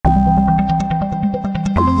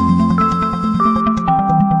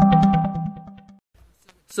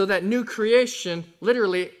So that new creation,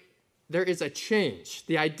 literally, there is a change.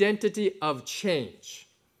 The identity of change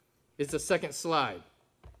is the second slide.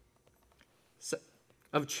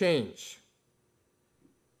 Of change.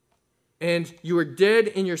 And you were dead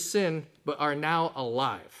in your sin, but are now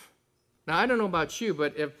alive. Now, I don't know about you,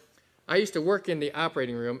 but if I used to work in the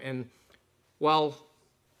operating room, and while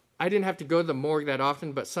I didn't have to go to the morgue that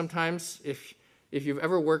often, but sometimes if you've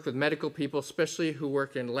ever worked with medical people, especially who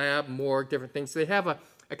work in lab, morgue, different things, they have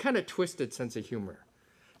a kind of twisted sense of humor.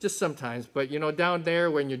 Just sometimes. But, down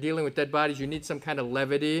there when you're dealing with dead bodies, you need some kind of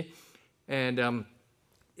levity. And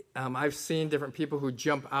I've seen different people who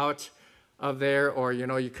jump out of there, or,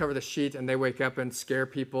 you cover the sheet and they wake up and scare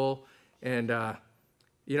people. And,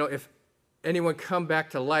 if anyone come back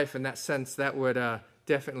to life in that sense, that would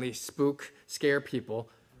definitely scare people.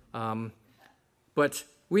 But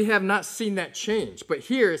we have not seen that change. But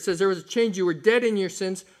here it says there was a change. You were dead in your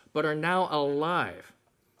sins, but are now alive.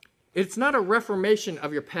 It's not a reformation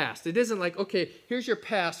of your past. It isn't like, okay, here's your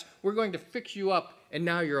past. We're going to fix you up, and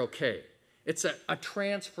now you're okay. It's a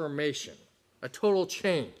transformation, a total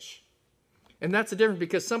change. And that's the difference,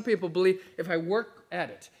 because some people believe if I work at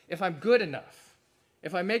it, if I'm good enough,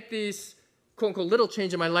 if I make these, quote-unquote, little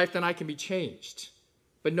change in my life, then I can be changed.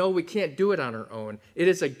 But no, we can't do it on our own. It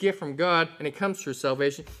is a gift from God, and it comes through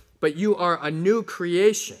salvation. But you are a new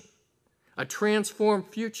creation, a transformed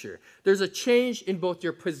future. There's a change in both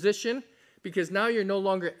your position, because now you're no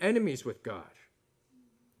longer enemies with God,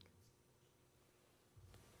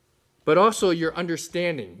 but also your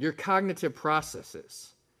understanding, your cognitive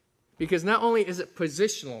processes. Because not only is it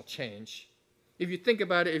positional change, if you think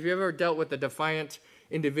about it, if you ever dealt with a defiant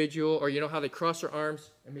individual, or how they cross their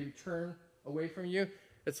arms and maybe turn away from you,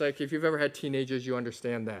 it's like if you've ever had teenagers, you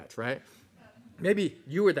understand that, right? Maybe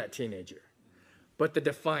you were that teenager, but the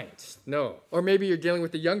defiance, no. Or maybe you're dealing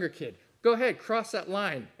with a younger kid. Go ahead, cross that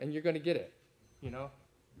line, and you're going to get it,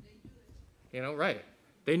 right.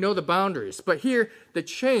 They know the boundaries. But here, the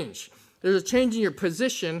change. There's a change in your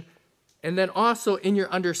position, and then also in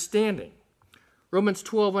your understanding. Romans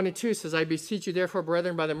 12:1-2 says, I beseech you, therefore,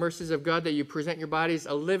 brethren, by the mercies of God, that you present your bodies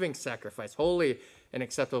a living sacrifice, holy and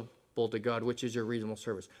acceptable to God, which is your reasonable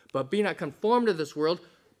service. But be not conformed to this world,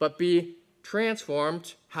 but be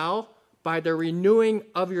transformed. How? By the renewing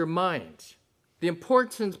of your mind. The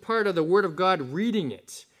important part of the Word of God, reading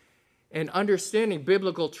it and understanding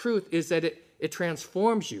biblical truth, is that it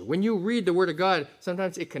transforms you. When you read the Word of God,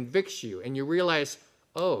 sometimes it convicts you, and you realize,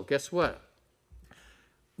 oh, guess what?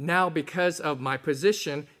 Now, because of my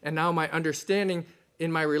position and now my understanding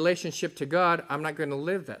in my relationship to God, I'm not going to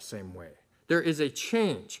live that same way. There is a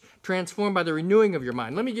change, transformed by the renewing of your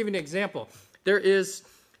mind. Let me give you an example. There was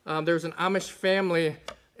an Amish family,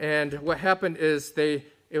 and what happened is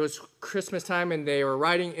it was Christmas time, and they were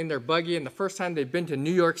riding in their buggy, and the first time they'd been to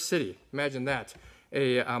New York City. Imagine that.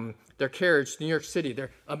 Their carriage, New York City,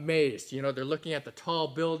 they're amazed. They're looking at the tall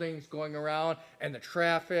buildings going around and the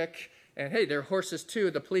traffic. And hey, there are horses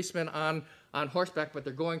too, the policemen on horseback, but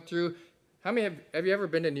they're going through. How many have you ever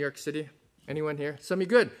been to New York City? Anyone here? Some of you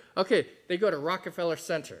good. Okay, they go to Rockefeller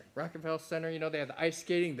Center. Rockefeller Center, they have the ice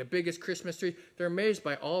skating, the biggest Christmas tree. They're amazed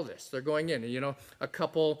by all this. They're going in,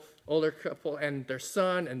 older couple and their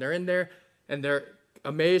son, and they're in there, and they're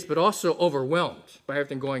amazed, but also overwhelmed by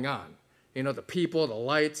everything going on. The people, the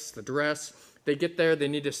lights, the dress. They get there, they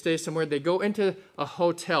need to stay somewhere. They go into a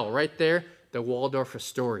hotel right there, the Waldorf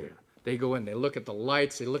Astoria. They go in, they look at the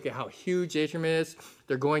lights, they look at how huge the atrium is.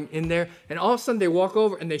 They're going in there, and all of a sudden they walk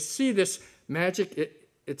over and they see this magic.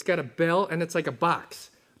 It's got a bell, and it's like a box.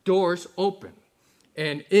 Doors open,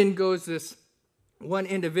 and in goes this one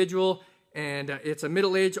individual, and it's a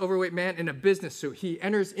middle-aged, overweight man in a business suit. He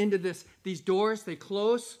enters into these doors, they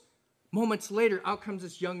close. Moments later, out comes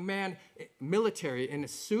this young man, military, in a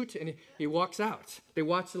suit, and he walks out. They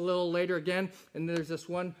watch a little later again, and there's this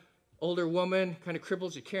one older woman, kind of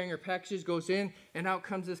crippled, she's carrying her packages, goes in, and out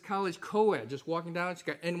comes this college co-ed, just walking down. She's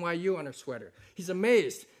got NYU on her sweater. He's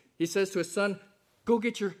amazed. He says to his son, go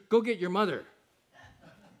get your mother.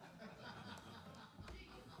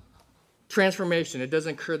 Transformation, it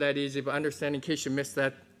doesn't occur that easy, but understand, in case you missed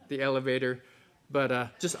that, the elevator,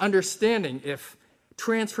 but just understanding if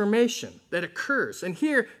transformation that occurs. And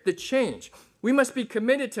here, the change. We must be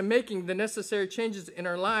committed to making the necessary changes in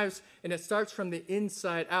our lives, and it starts from the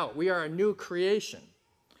inside out. We are a new creation.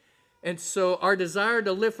 And so our desire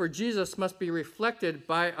to live for Jesus must be reflected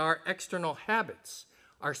by our external habits,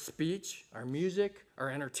 our speech, our music,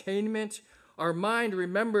 our entertainment. Our mind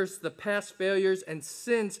remembers the past failures and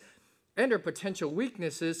sins and our potential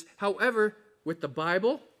weaknesses. However, with the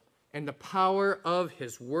Bible and the power of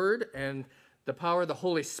His Word and the power of the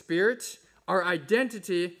Holy Spirit, Our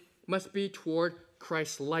identity must be toward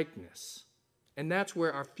Christ-likeness. And that's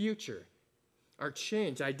where our future, our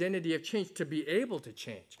change, identity of change, to be able to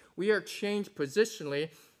change. We are changed positionally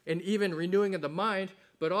and even renewing of the mind,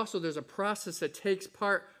 but also there's a process that takes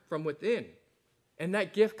part from within. And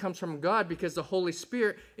that gift comes from God because the Holy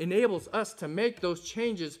Spirit enables us to make those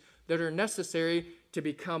changes that are necessary to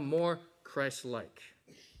become more Christ-like.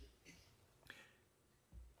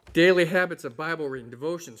 Daily habits of Bible reading,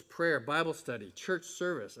 devotions, prayer, Bible study, church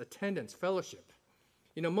service, attendance, fellowship.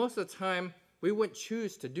 You know, most of the time, we wouldn't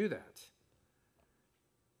choose to do that.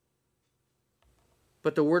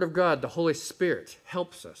 But the Word of God, the Holy Spirit,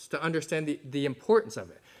 helps us to understand the importance of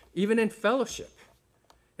it, even in fellowship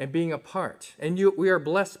and being a part. And we are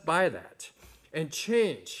blessed by that. And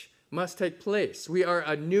change must take place. We are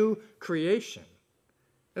a new creation.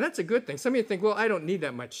 And that's a good thing. Some of you think, well, I don't need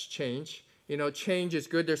that much change. You know, change is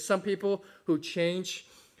good. There's some people who change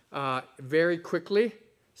very quickly,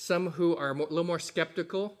 some who are a little more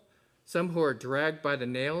skeptical, some who are dragged by the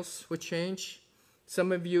nails with change.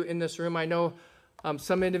 Some of you in this room, I know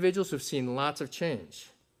some individuals who've seen lots of change.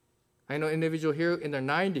 I know individuals here in their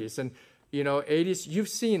 90s and 80s. You've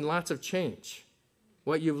seen lots of change,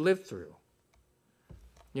 what you've lived through.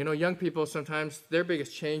 You know, young people sometimes their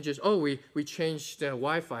biggest change is, we changed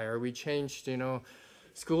Wi-Fi, or we changed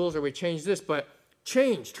schools, or we changed this. But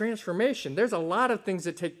change, transformation, there's a lot of things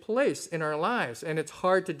that take place in our lives, and it's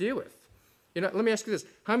hard to deal with. Let me ask you this: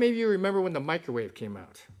 how many of you remember when the microwave came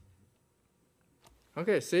out?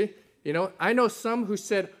 Okay, see. I know some who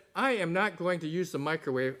said, I am not going to use the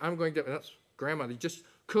microwave. I'm going to, that's grandmother, just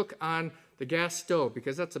cook on the gas stove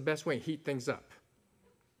because that's the best way to heat things up.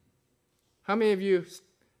 How many of you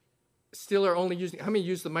still are only using, how many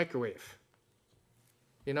use the microwave?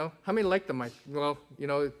 How many like the microwave?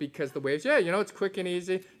 Well, because the waves, it's quick and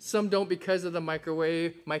easy. Some don't because of the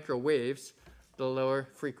microwaves, the lower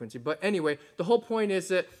frequency. But anyway, the whole point is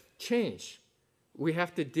that change. We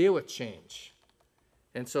have to deal with change.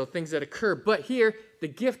 And so things that occur. But here, the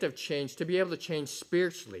gift of change, to be able to change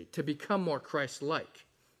spiritually, to become more Christ-like.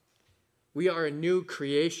 We are a new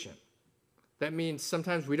creation. That means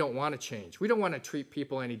sometimes we don't want to change. We don't want to treat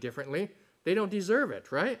people any differently. They don't deserve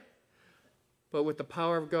it, right? But with the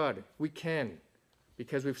power of God, we can,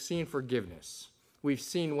 because we've seen forgiveness. We've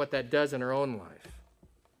seen what that does in our own life.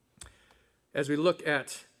 As we look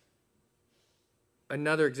at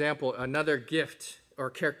another example, another gift or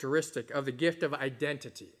characteristic of the gift of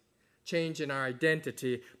identity, change in our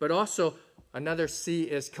identity, but also another C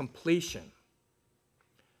is completion.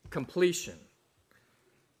 Completion.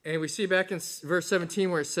 And we see back in verse 17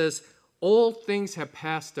 where it says, old things have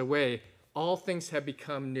passed away, all things have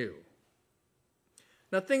become new.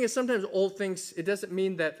 Now the thing is, sometimes old things, it doesn't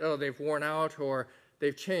mean that, they've worn out or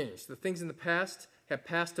they've changed. The things in the past have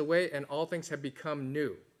passed away and all things have become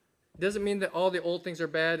new. It doesn't mean that all the old things are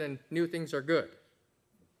bad and new things are good.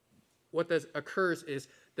 What occurs is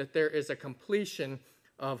that there is a completion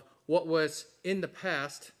of what was in the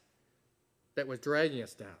past that was dragging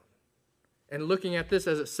us down. And looking at this,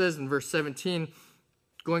 as it says in verse 17,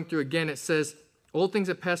 going through again, it says, old things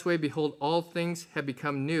have passed away, behold, all things have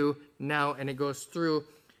become new now. And it goes through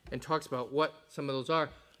and talks about what some of those are.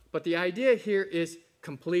 But the idea here is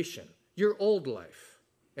completion. Your old life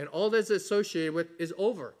and all that's associated with is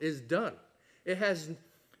over, is done. It has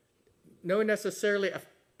no necessarily,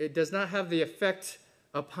 it does not have the effect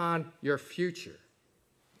upon your future.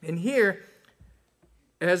 And here,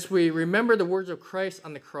 as we remember the words of Christ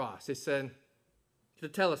on the cross, he said,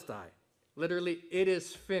 tetelestai, literally, it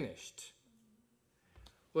is finished.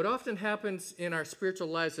 What often happens in our spiritual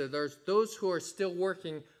lives is there's those who are still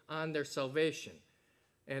working on their salvation.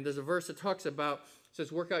 And there's a verse that talks about,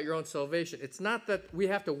 says, work out your own salvation. It's not that we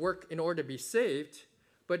have to work in order to be saved,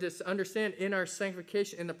 but it's to understand in our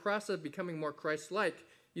sanctification, in the process of becoming more Christ-like,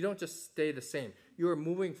 you don't just stay the same. You are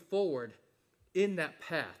moving forward in that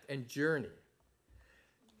path and journey.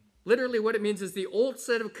 Literally what it means is the old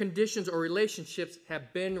set of conditions or relationships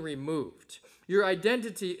have been removed. Your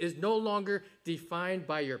identity is no longer defined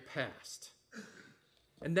by your past.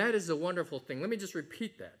 And that is a wonderful thing. Let me just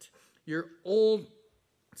repeat that. Your old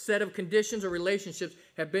set of conditions or relationships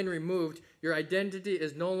have been removed. Your identity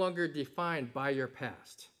is no longer defined by your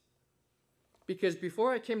past. Because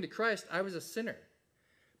before I came to Christ, I was a sinner.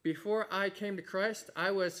 Before I came to Christ,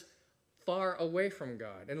 I was far away from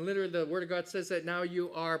God. And literally the Word of God says that now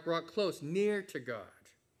you are brought close, near to God.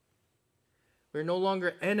 We're no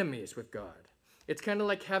longer enemies with God. It's kind of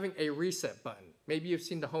like having a reset button. Maybe you've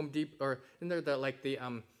seen the Home Depot, or in there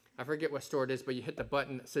I forget what store it is, but you hit the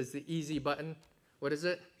button that says the easy button. What is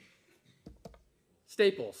it?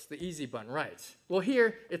 Staples, the easy button, right. Well,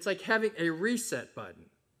 here, it's like having a reset button.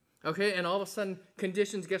 Okay, and all of a sudden,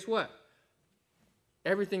 conditions, guess what?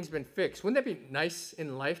 Everything's been fixed. Wouldn't that be nice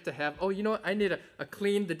in life to have, oh, you know what? I need a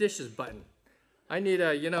clean the dishes button. I need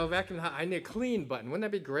a, vacuum the house. I need a clean button. Wouldn't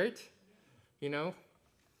that be great?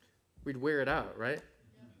 We'd wear it out, right?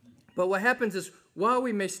 But what happens is, while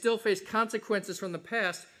we may still face consequences from the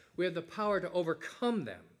past, we have the power to overcome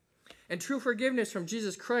them. And true forgiveness from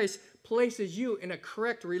Jesus Christ places you in a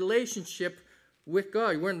correct relationship with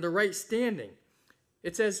God. We're in the right standing.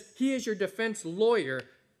 It says he is your defense lawyer,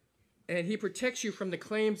 and he protects you from the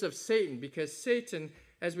claims of Satan, because Satan,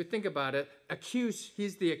 as we think about it,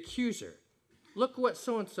 he's the accuser. Look what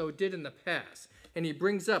so-and-so did in the past. And he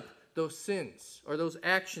brings up those sins or those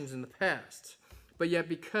actions in the past. But yet,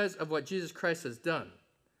 because of what Jesus Christ has done,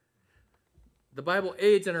 the Bible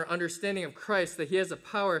aids in our understanding of Christ that he has the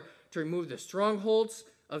power to remove the strongholds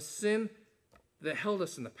of sin that held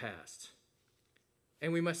us in the past.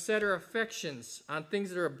 And we must set our affections on things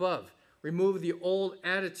that are above. Remove the old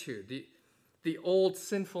attitude, the old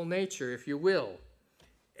sinful nature, if you will.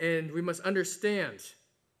 And we must understand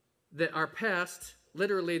that our past,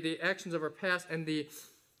 literally the actions of our past and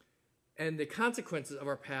the consequences of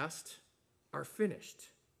our past are finished.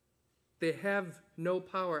 They have no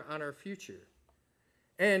power on our future.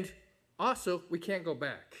 And also, we can't go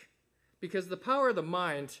back. Because the power of the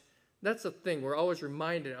mind, that's a thing. We're always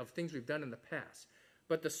reminded of things we've done in the past.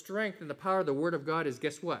 But the strength and the power of the Word of God is,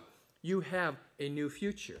 guess what? You have a new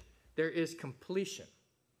future. There is completion.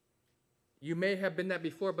 You may have been that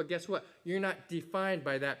before, but guess what? You're not defined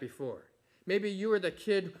by that before. Maybe you were the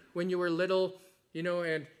kid when you were little,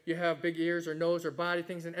 and you have big ears or nose or body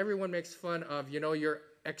things, and everyone makes fun of, your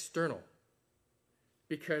external.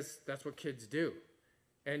 Because that's what kids do.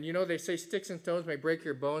 And they say sticks and stones may break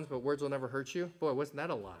your bones, but words will never hurt you. Boy, wasn't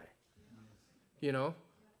that a lie?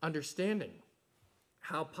 Understanding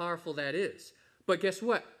how powerful that is. But guess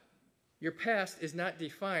what? Your past is not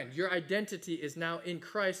defined. Your identity is now in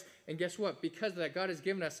Christ. And guess what? Because of that, God has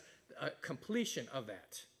given us a completion of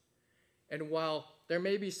that. And while there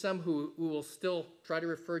may be some who will still try to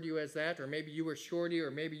refer to you as that, or maybe you were shorty,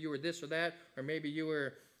 or maybe you were this or that, or maybe you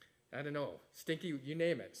were, I don't know, stinky, you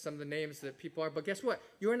name it, some of the names that people are. But guess what?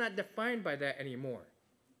 You are not defined by that anymore.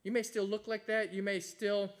 You may still look like that. You may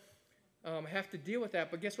still have to deal with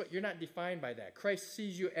that. But guess what? You're not defined by that. Christ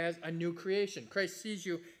sees you as a new creation. Christ sees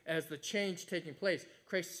you as the change taking place.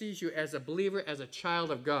 Christ sees you as a believer, as a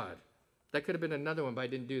child of God. That could have been another one, but I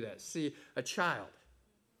didn't do that. See, a child.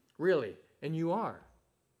 Really. And you are.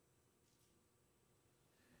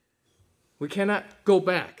 We cannot go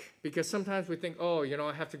back, because sometimes we think,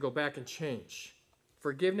 I have to go back and change.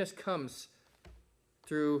 Forgiveness comes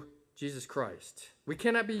through Jesus Christ. We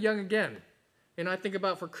cannot be young again. I think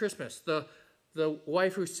about for Christmas, the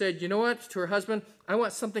wife who said, you know what, to her husband, I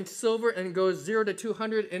want something silver and goes 0 to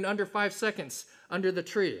 200 in under 5 seconds under the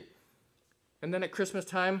tree. And then at Christmas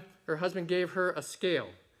time, her husband gave her a scale,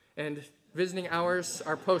 and visiting hours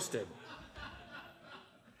are posted.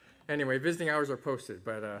 Anyway, visiting hours are posted,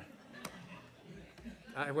 but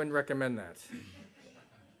I wouldn't recommend that.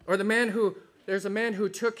 Or there's a man who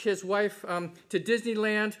took his wife to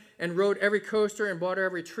Disneyland and rode every coaster and bought her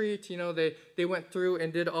every treat. They went through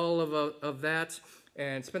and did all of that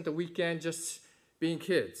and spent the weekend just being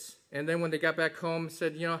kids. And then when they got back home,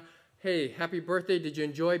 said, hey, happy birthday. Did you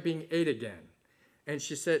enjoy being 8 again? And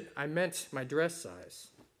she said, I meant my dress size.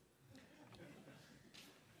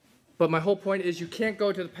 But my whole point is you can't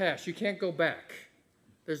go to the past. You can't go back.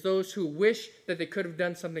 There's those who wish that they could have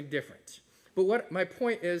done something different. But what my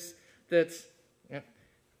point is that, and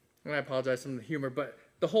I apologize for some of the humor, but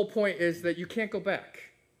the whole point is that you can't go back.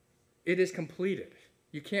 It is completed.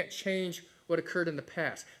 You can't change what occurred in the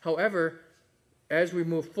past. However, as we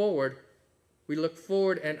move forward, we look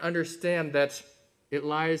forward and understand that it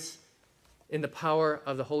lies in the power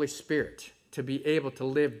of the Holy Spirit to be able to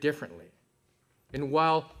live differently. And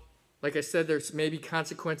while, like I said, there's maybe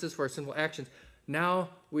consequences for our sinful actions, now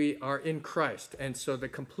we are in Christ, and so the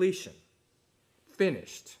completion,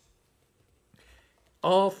 finished.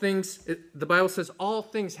 All things, the Bible says all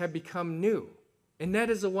things have become new. And that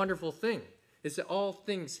is a wonderful thing, is that all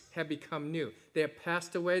things have become new. They have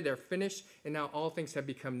passed away, they're finished, and now all things have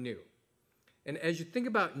become new. And as you think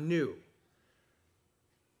about new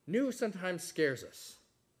sometimes scares us.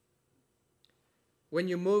 When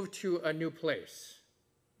you move to a new place,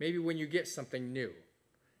 maybe when you get something new,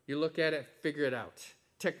 you look at it and figure it out.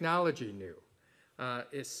 Technology new.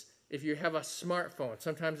 If you have a smartphone,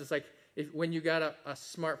 sometimes it's like when you got a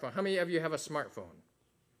smartphone. How many of you have a smartphone?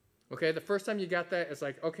 Okay, the first time you got that, it's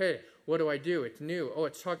like, okay, what do I do? It's new. Oh,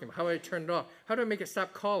 it's talking about how do I turn it off? How do I make it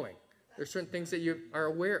stop calling? There's certain things that you are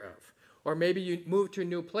aware of. Or maybe you move to a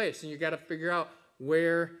new place and you got to figure out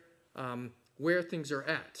where things are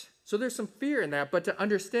at. So there's some fear in that, but to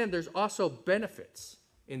understand there's also benefits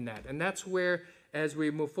in that. And that's where, as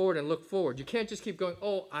we move forward and look forward, you can't just keep going,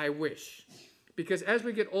 oh, I wish. Because as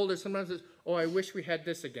we get older, sometimes it's, oh, I wish we had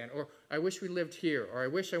this again, or I wish we lived here, or I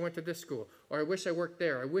wish I went to this school, or I wish I worked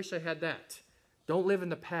there, or I wish I had that. Don't live in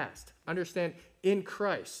the past. Understand in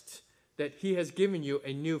Christ that he has given you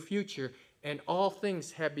a new future, and all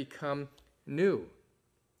things have become new.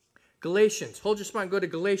 Galatians, hold your spot and go to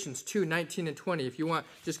Galatians 2, 19 and 20. If you want,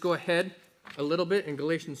 just go ahead a little bit in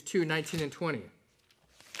Galatians 2, 19 and 20.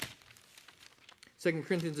 2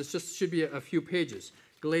 Corinthians, it just should be a few pages.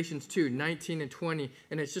 Galatians 2, 19 and 20,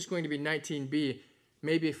 and it's just going to be 19b,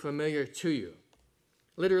 maybe familiar to you.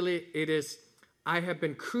 Literally, it is, I have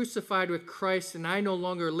been crucified with Christ, and I no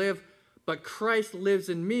longer live, but Christ lives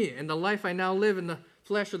in me. And the life I now live in the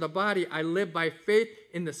flesh of the body, I live by faith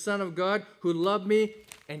in the Son of God who loved me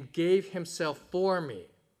and gave himself for me.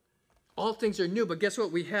 All things are new, but guess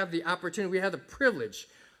what? We have the opportunity, we have the privilege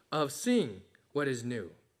of seeing what is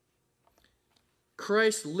new.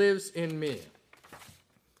 Christ lives in me.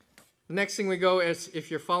 The next thing we go is,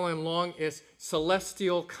 if you're following along, is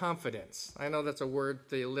celestial confidence. I know that's a word,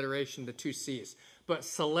 the alliteration, the two C's, but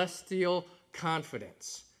celestial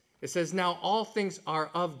confidence. It says, now all things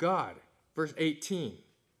are of God. Verse 18.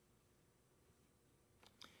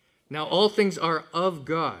 Now all things are of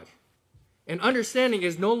God. And understanding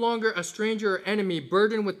is no longer a stranger or enemy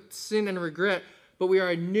burdened with sin and regret, but we are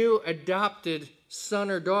a new adopted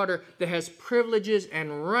son or daughter that has privileges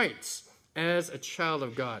and rights as a child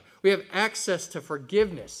of God. We have access to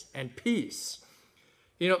forgiveness and peace.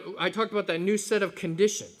 You know, I talked about that new set of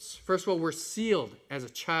conditions. First of all, we're sealed as a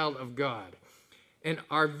child of God. And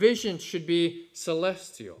our vision should be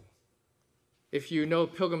celestial. If you know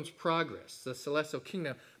Pilgrim's Progress, the celestial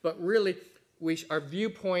kingdom. But really, our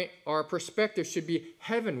viewpoint, our perspective should be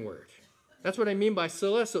heavenward. That's what I mean by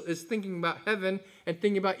celestial, is thinking about heaven and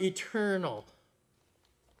thinking about eternal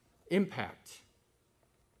impact.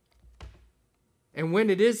 And when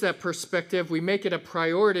it is that perspective, we make it a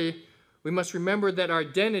priority. We must remember that our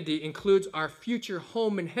identity includes our future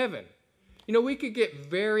home in heaven. You know, we could get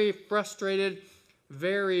very frustrated,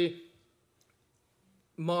 very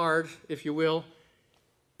marred, if you will,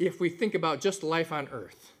 if we think about just life on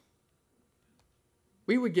earth.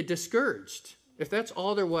 We would get discouraged if that's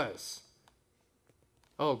all there was.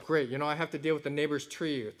 Oh, great, you know, I have to deal with the neighbor's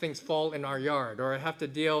tree, or things fall in our yard, or I have to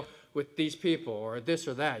deal with these people, or this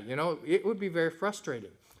or that. You know, it would be very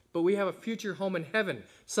frustrating. But we have a future home in heaven,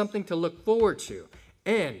 something to look forward to.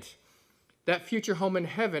 And that future home in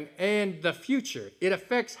heaven and the future, it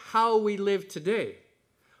affects how we live today.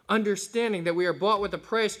 Understanding that we are bought with a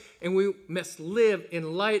price and we must live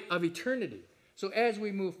in light of eternity. So as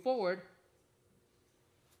we move forward,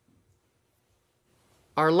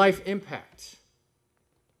 our life impact.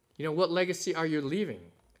 You know, what legacy are you leaving?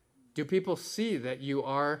 Do people see that you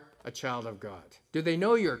are a child of God? Do they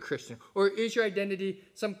know you're a Christian? Or is your identity,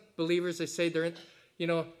 some believers, they say they're in, you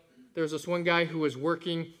know, there was this one guy who was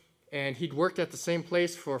working, and he'd worked at the same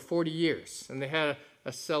place for 40 years. And they had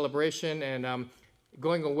a celebration, and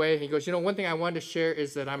going away, he goes, you know, one thing I wanted to share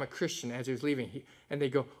is that I'm a Christian, as he was leaving. And they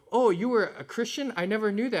go, oh, you were a Christian? I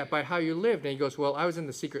never knew that by how you lived. And he goes, well, I was in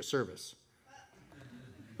the Secret Service.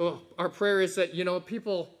 Well, our prayer is that, you know,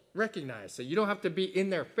 people recognize that you don't have to be in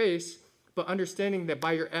their face, but understanding that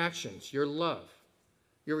by your actions, your love,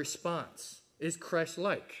 your response is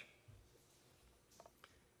Christ-like.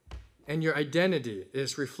 And your identity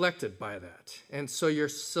is reflected by that. And so your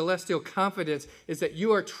celestial confidence is that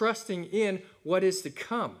you are trusting in what is to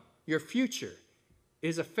come. Your future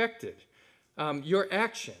is affected. Your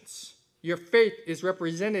actions, your faith is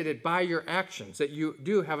represented by your actions, that you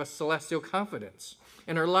do have a celestial confidence.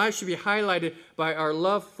 And our lives should be highlighted by our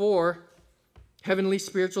love for heavenly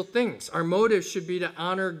spiritual things. Our motive should be to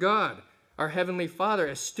honor God, our Heavenly Father,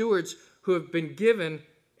 as stewards who have been given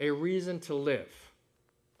a reason to live.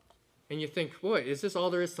 And you think, boy, is this all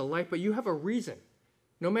there is to life? But you have a reason.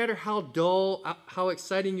 No matter how dull, how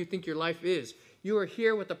exciting you think your life is, you are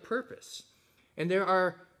here with a purpose. And there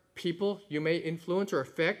are people you may influence or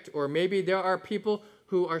affect, or maybe there are people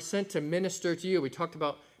who are sent to minister to you. We talked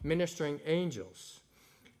about ministering angels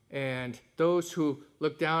and those who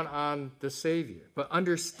look down on the Savior. But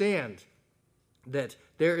understand that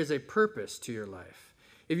there is a purpose to your life.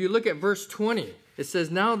 If you look at verse 20, it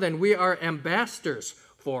says, now then we are ambassadors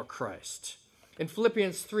for Christ. In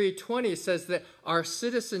Philippians 3:20, it says that our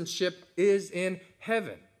citizenship is in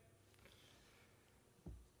heaven.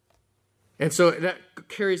 And so that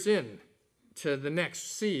carries in to the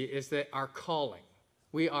next C, is that our calling.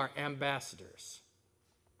 We are ambassadors.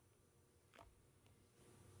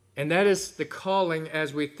 And that is the calling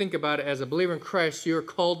as we think about it as a believer in Christ. You are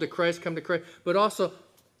called to Christ, come to Christ. But also,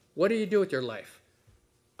 what do you do with your life?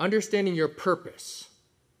 Understanding your purpose,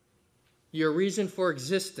 your reason for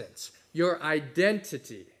existence, your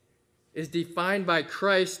identity is defined by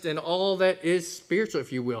Christ and all that is spiritual,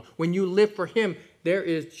 if you will. When you live for Him, there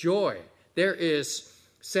is joy. There is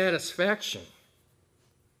satisfaction.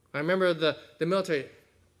 I remember the military,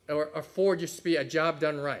 or Ford used to be a job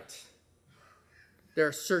done right. There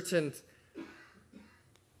are certain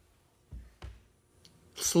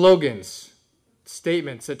slogans,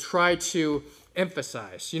 statements that try to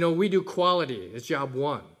emphasize. We do quality as job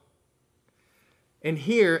one. And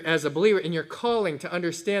here, as a believer, in your calling to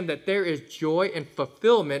understand that there is joy and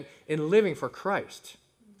fulfillment in living for Christ.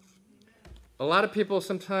 A lot of people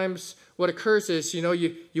sometimes, what occurs is,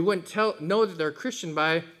 you wouldn't know that they're a Christian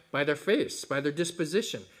by their face, by their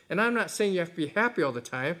disposition. And I'm not saying you have to be happy all the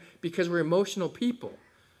time, because we're emotional people.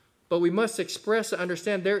 But we must express and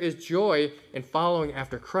understand there is joy in following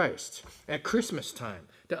after Christ. At Christmas time,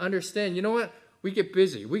 to understand, we get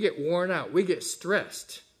busy, we get worn out, we get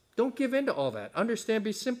stressed. Don't give in to all that. Understand,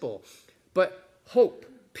 be simple. But hope,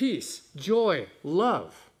 peace, joy,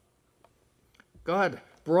 love. God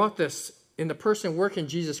brought this in the person and work in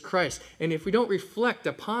Jesus Christ. And if we don't reflect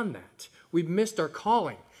upon that, we've missed our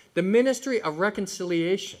calling. The ministry of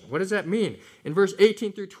reconciliation. What does that mean? In verse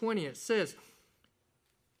 18 through 20, it says,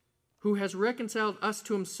 who has reconciled us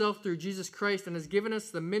to Himself through Jesus Christ and has given us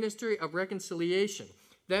the ministry of reconciliation.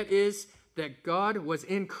 That is, that God was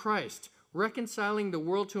in Christ, reconciling the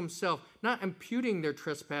world to Himself, not imputing their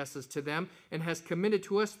trespasses to them, and has committed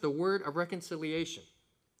to us the word of reconciliation.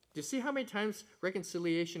 Do you see how many times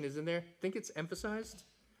reconciliation is in there? Think it's emphasized?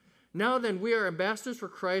 Now then, we are ambassadors for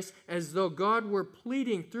Christ, as though God were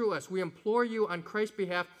pleading through us. We implore you on Christ's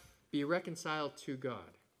behalf, be reconciled to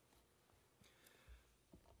God.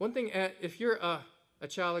 One thing, if you're a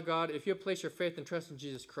child of God, if you place your faith and trust in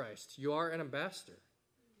Jesus Christ, you are an ambassador.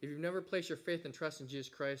 If you've never placed your faith and trust in Jesus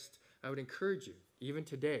Christ, I would encourage you, even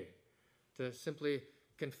today, to simply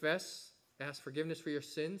confess, ask forgiveness for your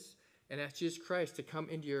sins, and ask Jesus Christ to come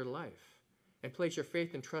into your life and place your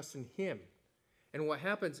faith and trust in Him. And what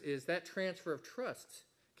happens is that transfer of trust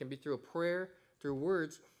can be through a prayer, through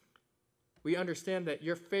words. We understand that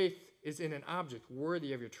your faith is in an object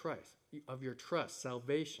worthy of your trust,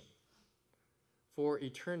 salvation for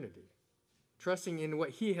eternity, trusting in what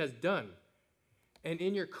He has done. And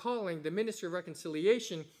in your calling, the ministry of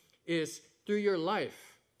reconciliation is through your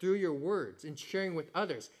life, through your words, and sharing with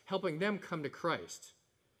others, helping them come to Christ.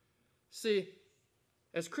 See,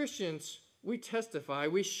 as Christians, we testify,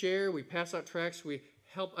 we share, we pass out tracts, we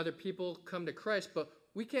help other people come to Christ, but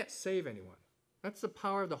we can't save anyone. That's the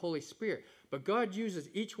power of the Holy Spirit. But God uses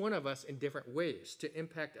each one of us in different ways to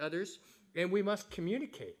impact others, and we must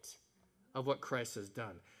communicate of what Christ has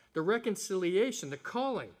done. The reconciliation, the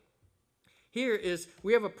calling. Here is,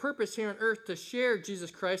 we have a purpose here on earth to share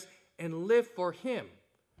Jesus Christ and live for Him.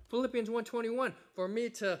 Philippians 1:21, for me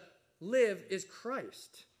to live is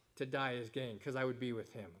Christ, to die is gain, because I would be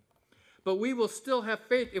with Him. But we will still have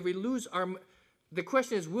faith if we lose the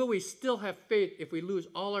question is, will we still have faith if we lose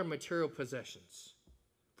all our material possessions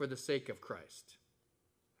for the sake of Christ?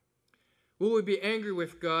 Will we be angry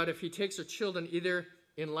with God if He takes our children either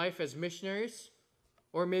in life as missionaries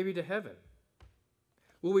or maybe to heaven?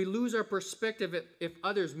 Will we lose our perspective if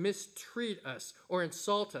others mistreat us or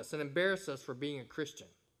insult us and embarrass us for being a Christian?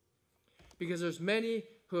 Because there's many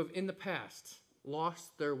who have in the past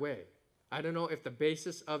lost their way. I don't know if the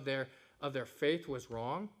basis of their faith was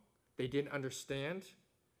wrong. They didn't understand.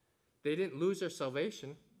 They didn't lose their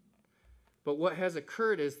salvation. But what has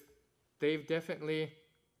occurred is they've definitely,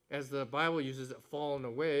 as the Bible uses it, fallen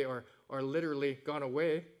away or literally gone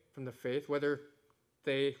away from the faith, whether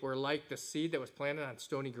they were like the seed that was planted on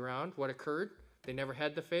stony ground. What occurred? They never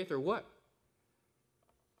had the faith, or what?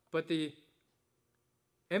 But the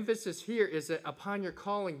emphasis here is that upon your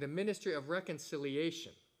calling, the ministry of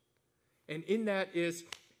reconciliation. And in that is,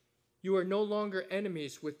 you are no longer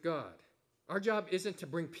enemies with God. Our job isn't to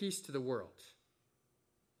bring peace to the world.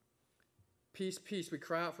 Peace, peace. We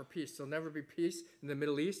cry out for peace. There'll never be peace in the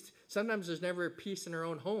Middle East. Sometimes there's never peace in our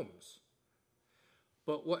own homes.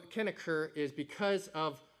 But what can occur is because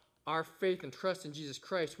of our faith and trust in Jesus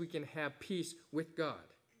Christ, we can have peace with God.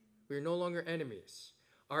 We are no longer enemies.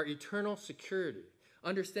 Our eternal security,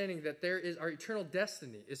 understanding that our eternal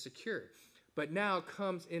destiny is secure. But now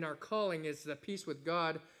comes in our calling is the peace with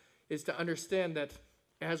God, is to understand that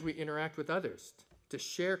as we interact with others, to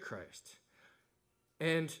share Christ.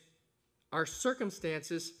 And our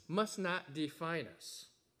circumstances must not define us.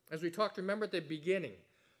 As we talked, remember at the beginning,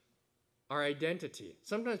 our identity.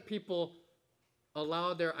 Sometimes people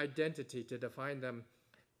allow their identity to define them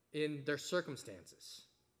in their circumstances.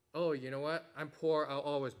 Oh, you know what? I'm poor, I'll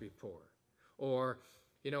always be poor. Or,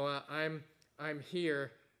 you know what? I'm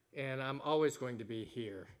here and I'm always going to be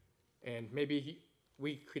here. And maybe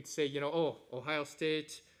we could say, you know, oh, Ohio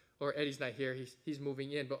State, or Eddie's not here, he's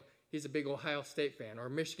moving in, but he's a big Ohio State fan or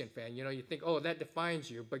Michigan fan. You know, you think, oh, that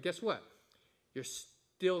defines you. But guess what? You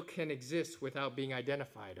still can exist without being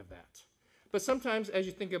identified of that. But sometimes as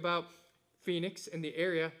you think about Phoenix and the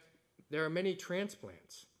area, there are many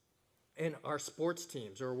transplants. And our sports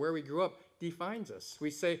teams or where we grew up defines us.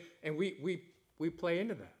 We say, and we play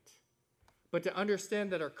into that. But to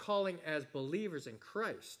understand that our calling as believers in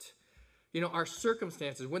Christ, you know, our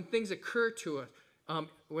circumstances, when things occur to us,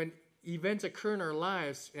 when events occur in our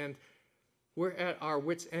lives and we're at our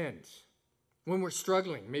wits' end, when we're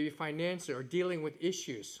struggling, maybe financially or dealing with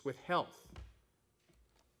issues with health,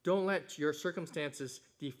 don't let your circumstances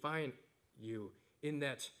define you in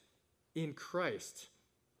that in Christ,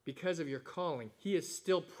 because of your calling, he is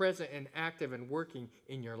still present and active and working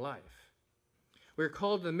in your life. We're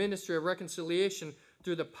called to the ministry of reconciliation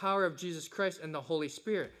through the power of Jesus Christ and the Holy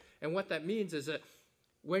Spirit. And what that means is that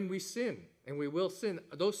when we sin, and we will sin,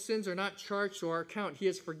 those sins are not charged to our account. He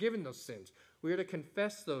has forgiven those sins. We are to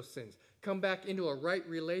confess those sins, come back into a right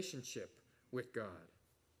relationship with God.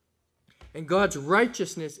 And God's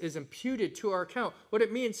righteousness is imputed to our account. What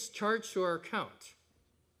it means, charged to our account.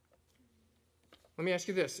 Let me ask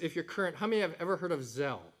you this. If you're current, how many have ever heard of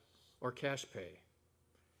Zelle or CashPay?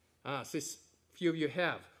 So a few of you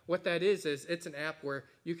have. What that is it's an app where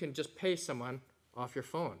you can just pay someone off your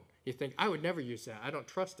phone. You think, I would never use that. I don't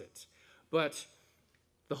trust it. But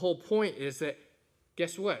the whole point is that,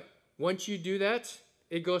 guess what? Once you do that,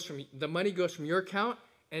 the money goes from your account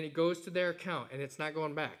and it goes to their account and it's not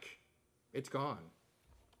going back. It's gone.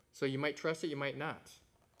 So you might trust it, you might not.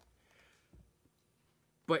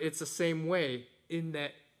 But it's the same way in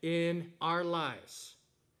that in our lives,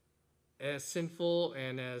 as sinful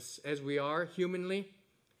and as we are humanly,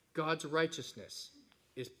 God's righteousness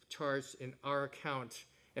is charged in our account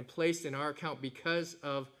and placed in our account because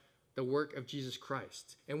of the work of Jesus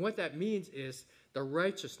Christ. And what that means is the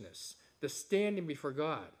righteousness, the standing before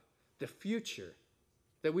God, the future,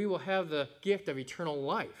 that we will have the gift of eternal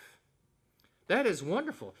life. That is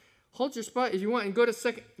wonderful. Hold your spot if you want and go to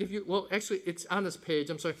it's on this page,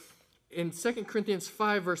 I'm sorry. In 2 Corinthians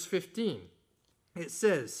 5, verse 15, it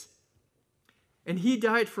says, and he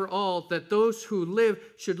died for all, that those who live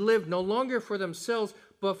should live no longer for themselves,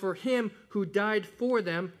 but for him who died for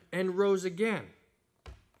them and rose again.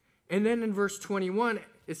 And then in verse 21,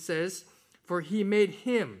 it says, for he made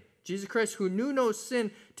him, Jesus Christ, who knew no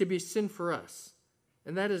sin, to be sin for us.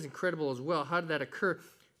 And that is incredible as well. How did that occur?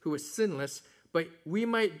 Who was sinless, but we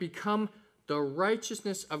might become the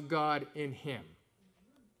righteousness of God in him.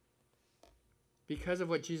 Because of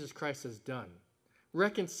what Jesus Christ has done.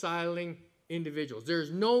 Reconciling individuals.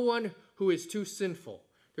 There's no one who is too sinful.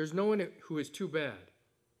 There's no one who is too bad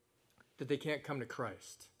that they can't come to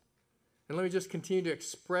Christ. And let me just continue to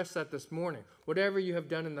express that this morning. Whatever you have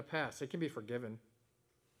done in the past, it can be forgiven.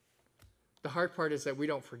 The hard part is that we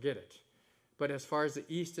don't forget it. But as far as the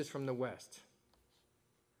east is from the west,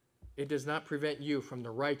 it does not prevent you from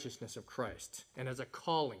the righteousness of Christ and as a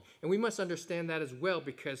calling. And we must understand that as well,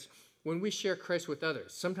 because when we share Christ with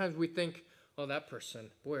others, sometimes we think, oh, that person,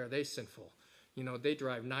 boy, are they sinful. You know, they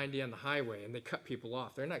drive 90 on the highway and they cut people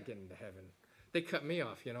off. They're not getting to heaven. They cut me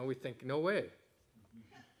off, you know. We think, no way.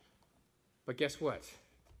 But guess what?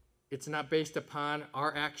 It's not based upon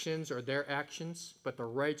our actions or their actions, but the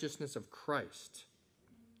righteousness of Christ.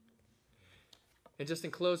 And just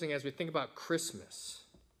in closing, as we think about Christmas,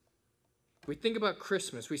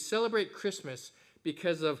 we celebrate Christmas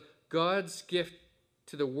because of God's gift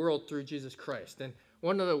to the world through Jesus Christ. And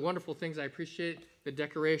one of the wonderful things I appreciate, the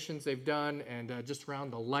decorations they've done and just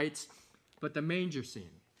around the lights, but the manger scene.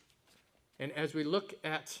 And as we look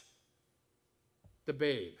at the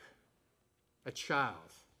babe, a child,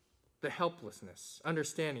 the helplessness,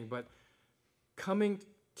 understanding, but coming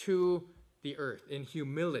to the earth in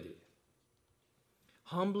humility,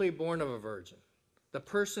 humbly born of a virgin, the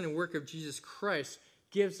person and work of Jesus Christ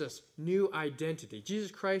gives us new identity.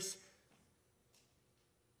 Jesus Christ,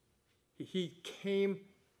 he came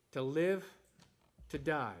to live, to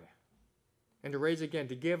die, and to raise again,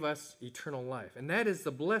 to give us eternal life. And that is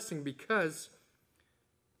the blessing, because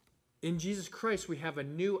in Jesus Christ we have a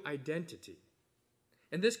new identity.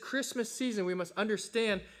 In this Christmas season, we must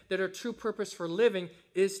understand that our true purpose for living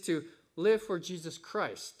is to live for Jesus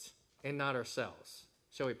Christ and not ourselves.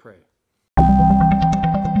 Shall we pray?